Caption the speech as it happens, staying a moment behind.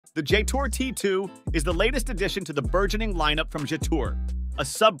The Jetour T2 is the latest addition to the burgeoning lineup from Jetour, a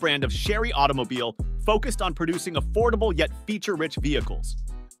sub-brand of Chery Automobile focused on producing affordable yet feature-rich vehicles.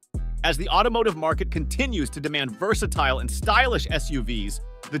 As the automotive market continues to demand versatile and stylish SUVs,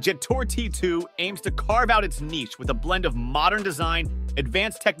 the Jetour T2 aims to carve out its niche with a blend of modern design,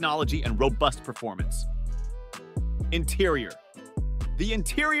 advanced technology, and robust performance. Interior. The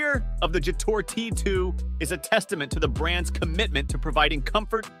interior of the Jetour T2 is a testament to the brand's commitment to providing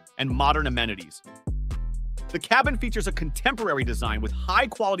comfort and modern amenities. The cabin features a contemporary design with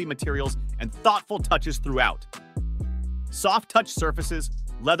high-quality materials and thoughtful touches throughout. Soft-touch surfaces,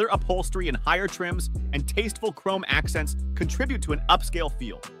 leather upholstery in higher trims, and tasteful chrome accents contribute to an upscale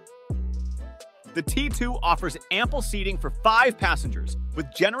feel. The T2 offers ample seating for 5 passengers,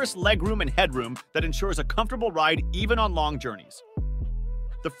 with generous legroom and headroom that ensures a comfortable ride even on long journeys.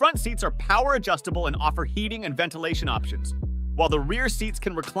 The front seats are power adjustable and offer heating and ventilation options, while the rear seats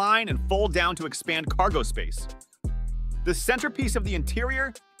can recline and fold down to expand cargo space. The centerpiece of the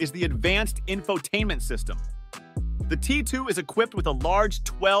interior is the advanced infotainment system. The T2 is equipped with a large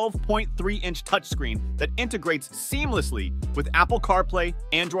 12.3-inch touchscreen that integrates seamlessly with Apple CarPlay,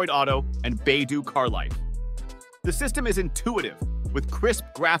 Android Auto, and Beidou CarLife. The system is intuitive, with crisp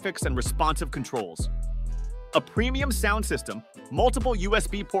graphics and responsive controls. A premium sound system, multiple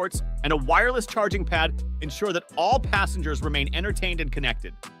USB ports, and a wireless charging pad ensure that all passengers remain entertained and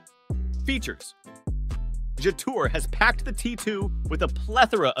connected. Features. Jetour has packed the T2 with a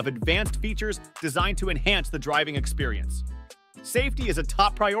plethora of advanced features designed to enhance the driving experience. Safety is a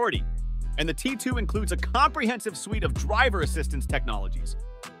top priority, and the T2 includes a comprehensive suite of driver assistance technologies.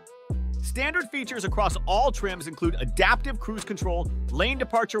 Standard features across all trims include adaptive cruise control, lane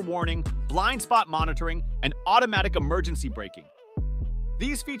departure warning, blind spot monitoring, and automatic emergency braking.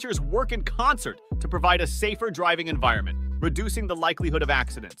 These features work in concert to provide a safer driving environment, reducing the likelihood of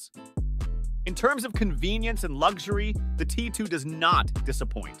accidents. In terms of convenience and luxury, the T2 does not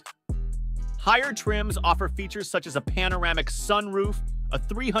disappoint. Higher trims offer features such as a panoramic sunroof, a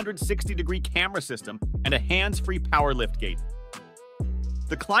 360-degree camera system, and a hands-free power liftgate.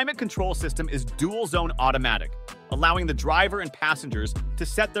 The climate control system is dual-zone automatic, allowing the driver and passengers to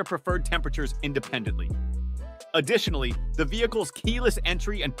set their preferred temperatures independently. Additionally, the vehicle's keyless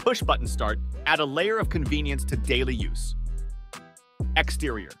entry and push-button start add a layer of convenience to daily use.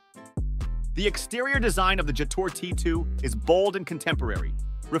 Exterior. The exterior design of the Jetour T2 is bold and contemporary,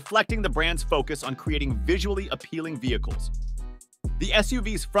 reflecting the brand's focus on creating visually appealing vehicles. The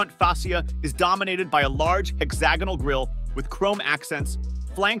SUV's front fascia is dominated by a large hexagonal grille with chrome accents,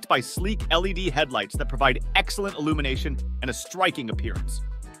 flanked by sleek LED headlights that provide excellent illumination and a striking appearance.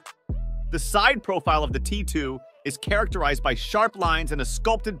 The side profile of the T2 is characterized by sharp lines and a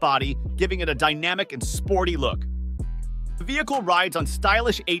sculpted body, giving it a dynamic and sporty look. The vehicle rides on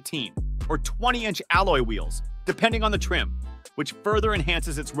stylish 18 or 20-inch alloy wheels, depending on the trim, which further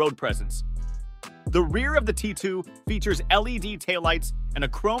enhances its road presence. The rear of the T2 features LED taillights and a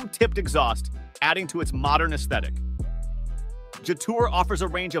chrome-tipped exhaust, adding to its modern aesthetic. Jetour offers a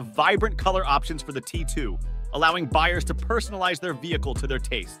range of vibrant color options for the T2, allowing buyers to personalize their vehicle to their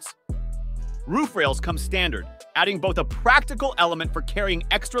tastes. Roof rails come standard, adding both a practical element for carrying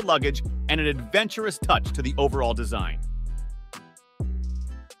extra luggage and an adventurous touch to the overall design.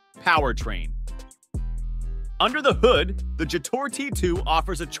 Powertrain. Under the hood, the Jetour T2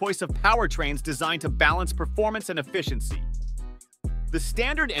 offers a choice of powertrains designed to balance performance and efficiency. The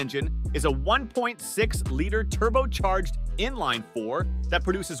standard engine is a 1.6-liter turbocharged inline-4 that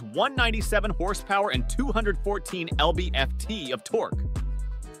produces 197 horsepower and 214 lb-ft of torque.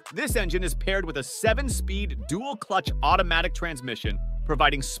 This engine is paired with a 7-speed dual-clutch automatic transmission,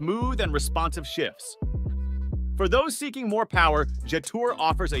 providing smooth and responsive shifts. For those seeking more power, Jetour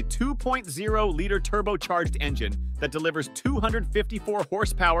offers a 2.0-liter turbocharged engine that delivers 254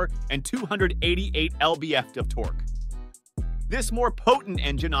 horsepower and 288 lb-ft of torque. This more potent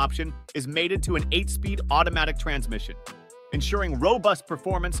engine option is mated to an 8-speed automatic transmission, ensuring robust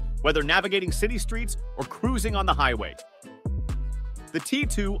performance whether navigating city streets or cruising on the highway. The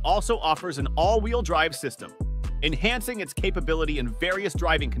T2 also offers an all-wheel drive system, enhancing its capability in various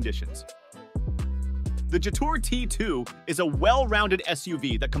driving conditions. The Jetour T2 is a well-rounded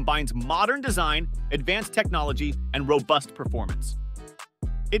SUV that combines modern design, advanced technology, and robust performance.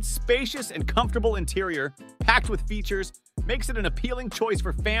 Its spacious and comfortable interior, packed with features, makes it an appealing choice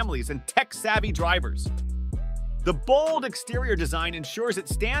for families and tech-savvy drivers. The bold exterior design ensures it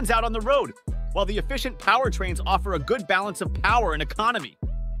stands out on the road, while the efficient powertrains offer a good balance of power and economy.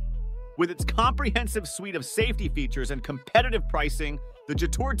 With its comprehensive suite of safety features and competitive pricing, the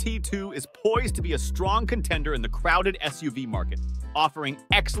Jetour T2 is poised to be a strong contender in the crowded SUV market, offering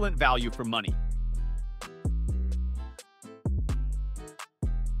excellent value for money.